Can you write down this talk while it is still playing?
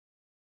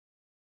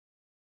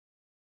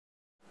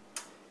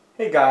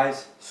Hey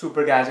guys,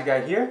 Super Gadget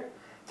Guy here.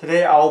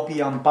 Today I'll be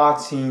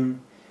unboxing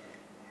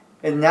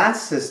a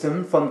NAS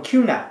system from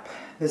QNAP.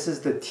 This is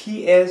the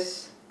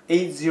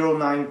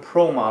TS-809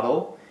 Pro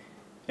model.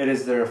 It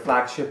is their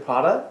flagship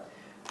product.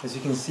 As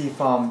you can see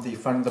from the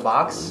front of the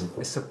box,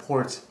 it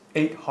supports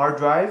 8 hard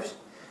drives,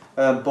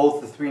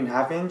 both the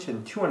 3.5 inch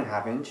and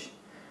 2.5 inch.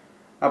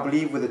 I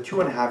believe with a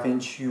 2.5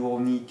 inch you will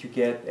need to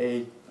get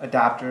a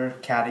adapter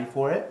caddy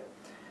for it.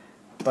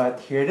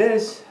 But here it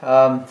is,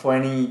 for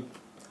any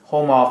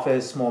home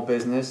office, small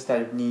business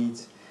that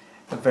needs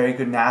a very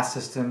good NAS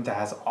system that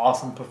has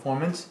awesome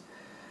performance.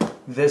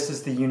 This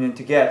is the unit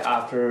to get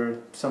after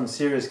some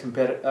serious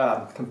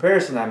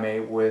comparison I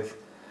made with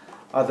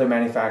other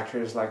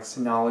manufacturers like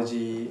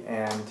Synology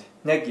and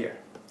Netgear.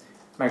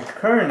 My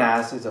current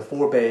NAS is a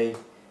 4-bay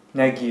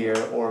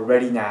Netgear or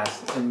Ready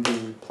NAS in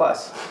the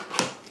Plus.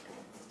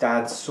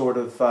 That sort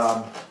of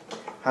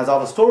has all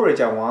the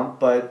storage I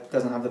want but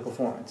doesn't have the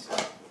performance.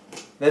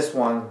 This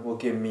one will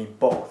give me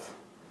both.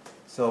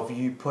 So if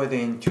you put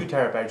in 2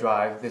 terabyte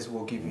drive, this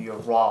will give you a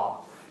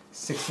raw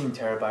 16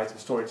 terabytes of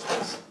storage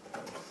space.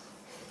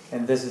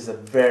 And this is a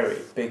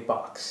very big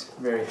box,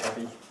 very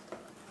heavy.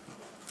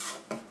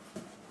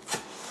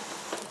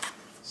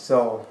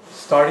 So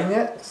starting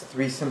it, it's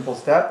 3 simple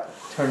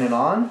steps. Turn it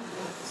on,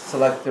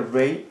 select the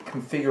RAID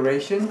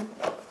configuration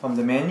from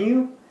the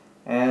menu,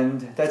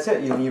 and that's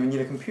it. You don't even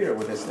need a computer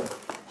with this thing.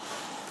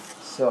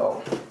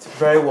 So it's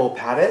very well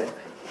padded.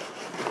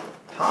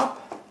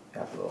 Top, you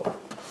have a little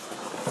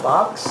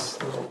box,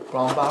 a little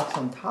brown box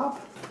on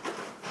top,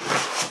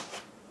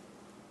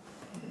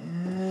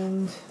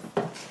 and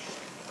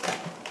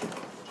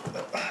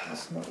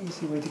there's no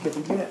easy way to get the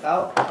unit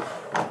out.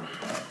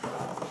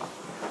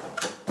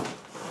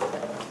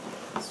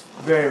 It's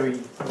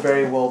very,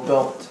 very well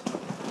built,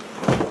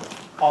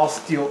 all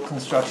steel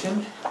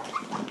construction,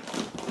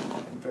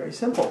 and very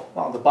simple.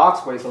 Wow, the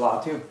box weighs a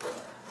lot too.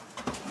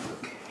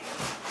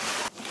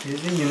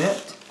 Here's the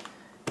unit,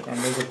 and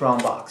there's a brown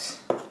box.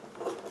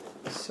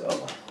 So,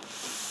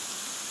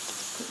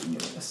 put the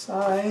unit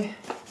aside,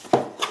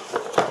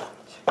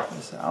 check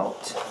this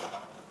out.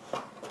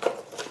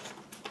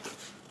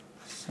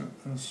 Some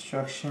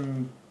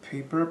instruction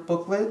paper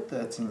booklet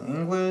that's in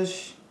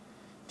English,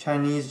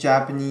 Chinese,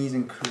 Japanese,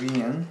 and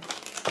Korean.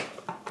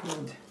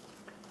 Good.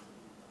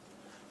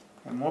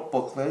 And more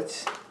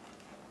booklets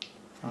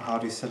on how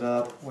to set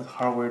up with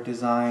hardware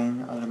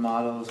design, other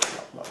models,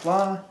 blah blah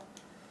blah.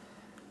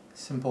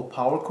 Simple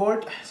power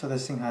cord, so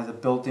this thing has a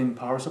built-in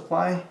power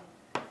supply.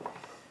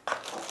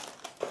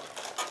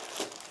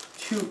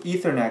 2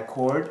 Ethernet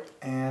cord,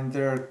 and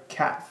they're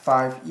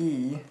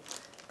Cat5e,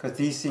 because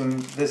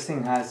this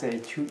thing has a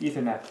 2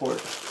 Ethernet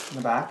port in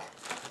the back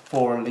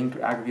for link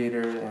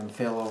aggregator and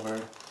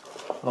failover,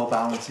 load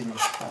balancing,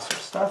 that sort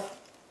of stuff.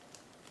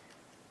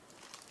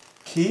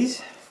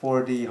 Keys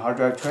for the hard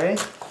drive tray.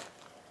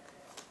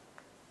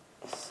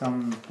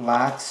 Some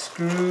black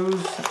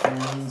screws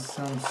and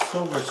some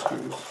silver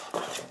screws.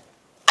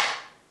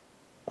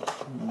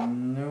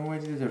 No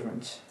idea the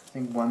difference. I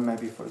think one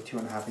might be for the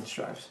 2.5 inch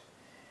drives.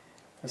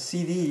 A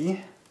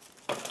CD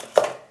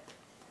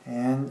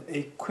and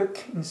a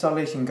quick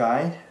installation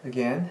guide.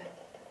 Again,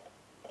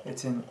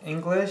 it's in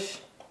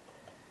English,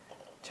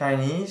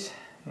 Chinese,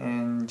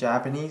 and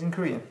Japanese and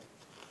Korean.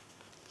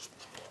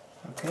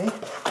 Okay,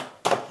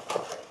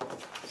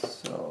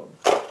 so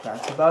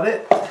that's about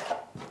it.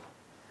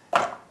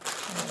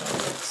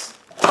 Let's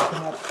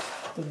open up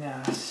the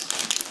NAS.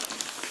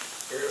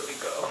 Here we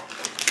go.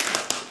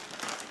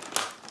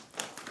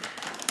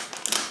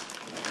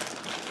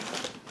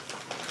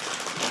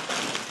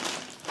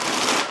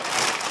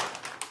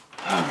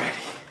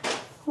 Alrighty.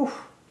 Whew.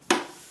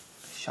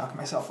 Shocked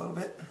myself a little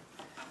bit.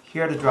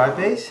 Here are the drive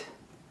bays.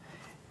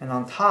 And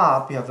on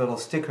top you have a little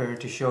sticker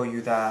to show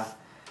you that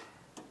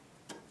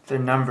they're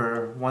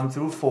number 1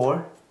 through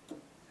 4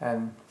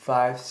 and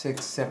 5,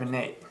 6, 7,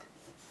 8.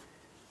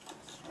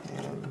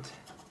 And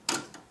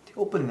to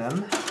open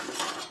them,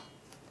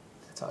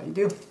 that's all you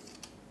do.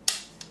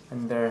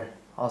 And they're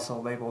also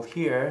labeled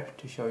here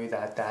to show you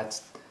that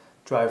that's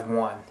drive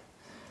 1.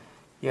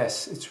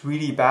 Yes, it's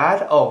really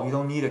bad. Oh, you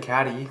don't need a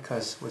caddy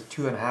because with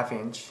 2.5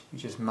 inch, you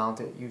just mount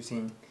it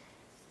using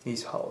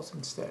these holes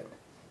instead.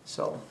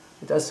 So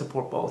it does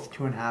support both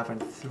 2.5 and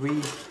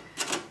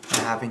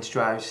 3.5 inch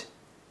drives.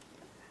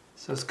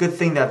 So it's a good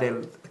thing that they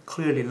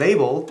clearly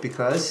labeled,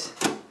 because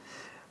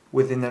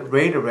within the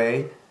RAID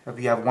array, if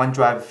you have one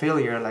drive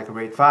failure like a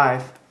RAID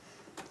 5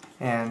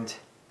 and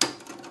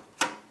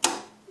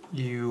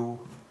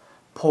you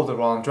pull the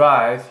wrong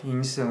drive, you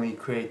instantly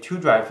create 2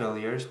 drive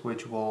failures,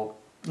 which will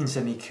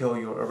instantly kill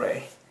your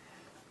array.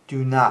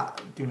 Do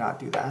not do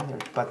that.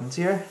 There's buttons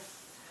here,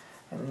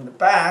 and in the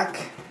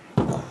back,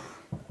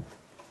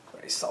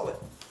 very solid.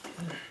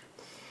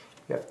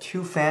 You have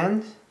 2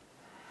 fans,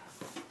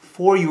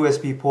 4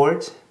 USB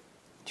ports,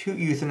 2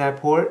 Ethernet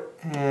port,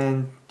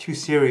 and 2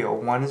 serial.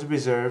 One is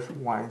reserved,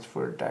 one is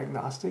for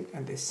diagnostic,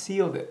 and they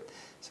sealed it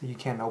so you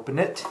can't open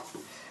it.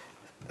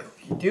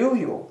 If you do,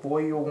 you'll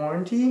void your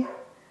warranty.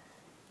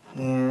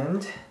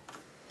 And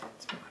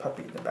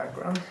puppy in the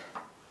background.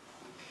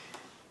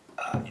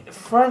 In the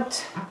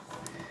front,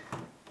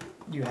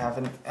 you have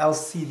an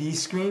LCD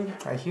screen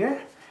right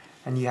here,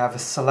 and you have a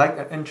select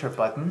and enter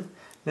button.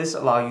 This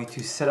allows you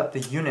to set up the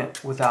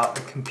unit without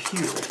a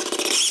computer.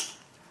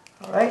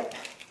 Alright,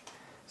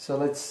 so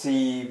let's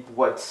see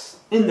what's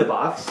in the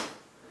box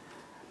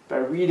by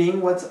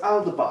reading what's out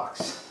of the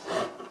box.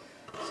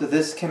 So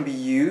this can be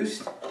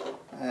used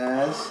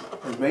as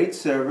a RAID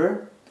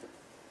server,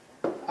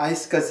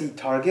 iSCSI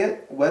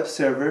target, web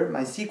server,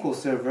 MySQL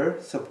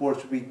server,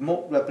 supports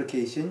remote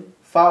replication,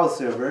 file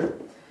server,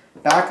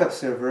 backup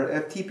server,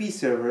 FTP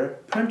server,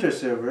 printer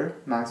server,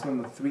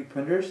 maximum of 3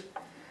 printers,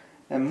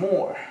 and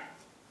more.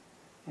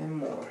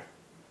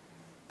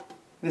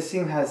 This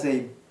thing has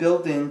a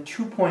built-in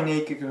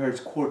 2.8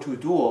 GHz Core 2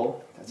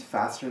 Dual, that's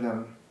faster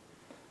than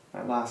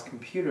my last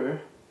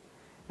computer,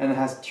 and it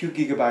has 2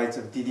 GB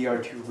of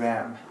DDR2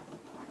 RAM.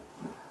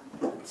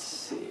 Let's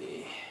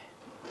see.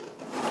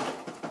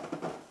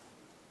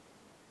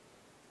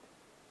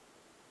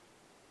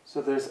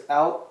 So there's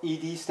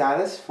LED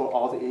status for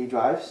all the A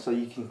drives, so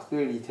you can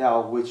clearly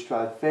tell which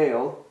drive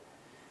failed.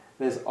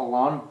 There's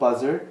alarm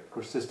buzzer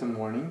for system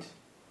warnings.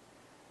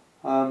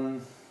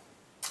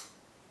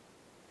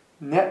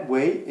 Net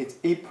weight, it's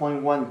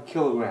 8.1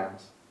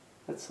 kilograms.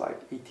 That's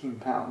like 18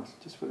 pounds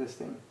just for this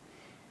thing.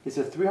 It's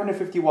a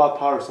 350 watt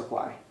power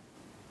supply.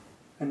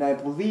 And I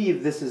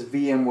believe this is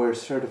VMware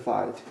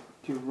certified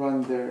to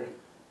run their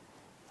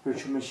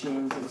virtual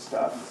machines and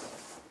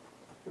stuff.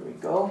 Here we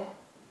go.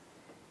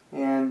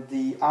 And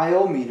the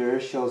I/O meter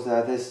shows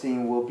that this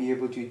thing will be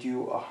able to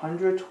do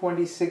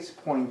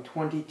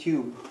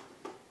 126.22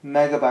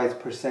 megabytes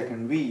per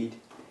second read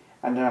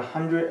and then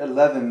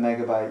 111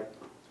 megabytes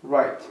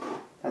write.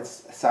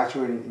 That's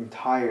saturating the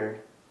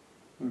entire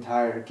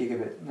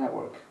Gigabit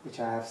network, which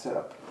I have set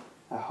up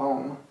at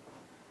home,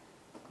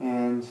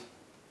 and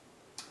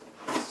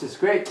it's just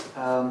great.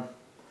 Along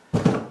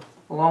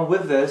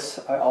with this,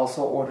 I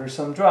also ordered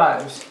some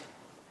drives.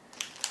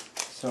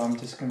 So I'm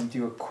just going to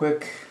do a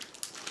quick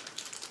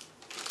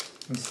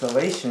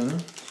installation,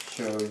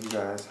 show you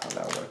guys how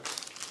that works.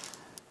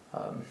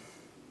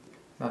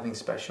 Nothing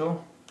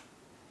special.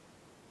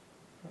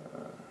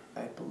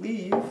 I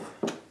believe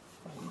what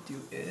you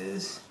do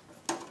is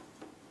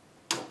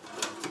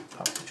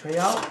pop the tray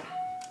out,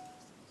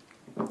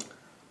 like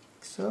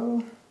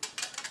so,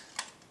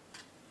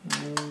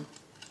 and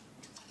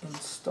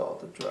install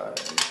the drive.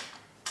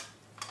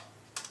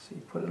 So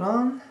you put it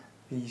on,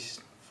 these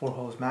 4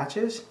 hose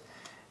matches,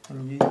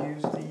 and you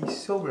use the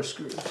silver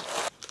screws.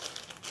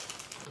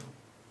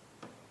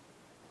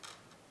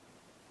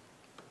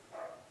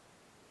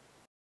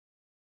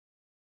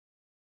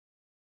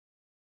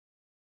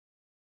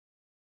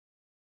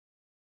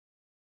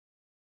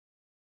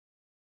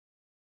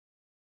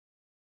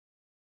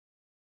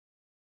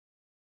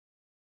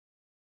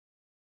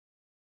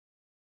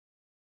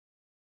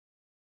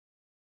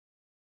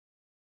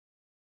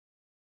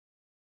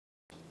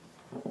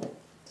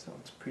 So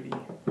it's pretty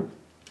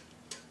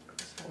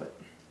solid.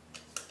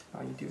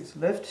 All you do is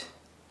lift.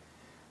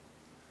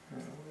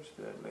 Where's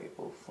the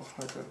label for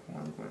hard drive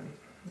 1?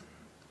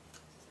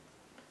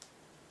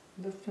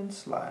 Lift and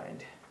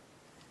slide.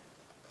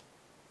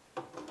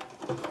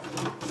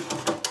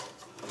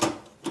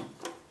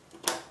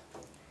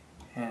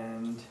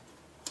 And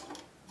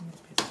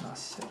maybe it's not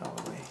set all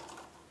the way.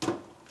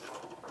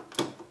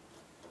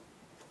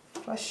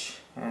 Flush.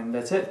 And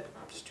that's it.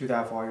 Just do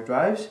that for all your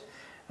drives.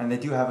 And they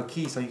do have a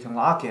key so you can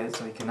lock it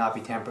so it cannot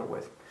be tampered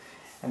with.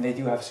 And they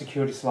do have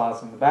security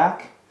slots in the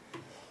back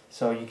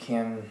so you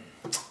can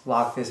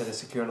lock this at a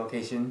secure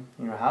location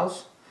in your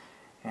house.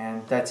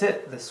 And that's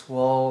it. This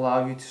will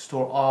allow you to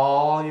store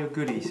all your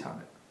goodies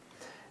on it.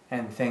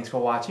 And thanks for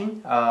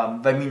watching.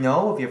 Let me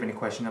know if you have any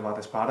question about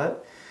this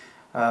product.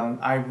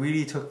 I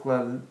really took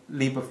a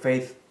leap of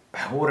faith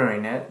by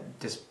ordering it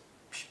just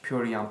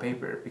purely on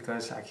paper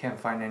because I can't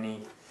find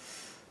any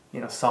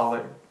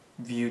solid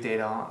view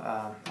data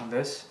on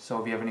this. So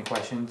if you have any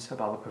questions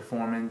about the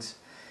performance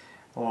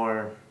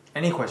or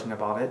any question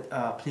about it,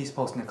 please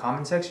post in the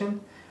comment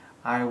section.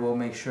 I will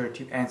make sure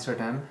to answer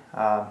them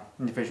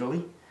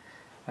individually.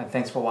 And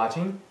thanks for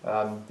watching.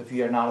 If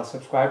you are not a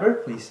subscriber,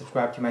 please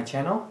subscribe to my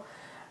channel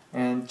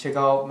and check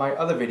out my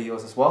other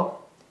videos as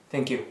well.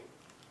 Thank you.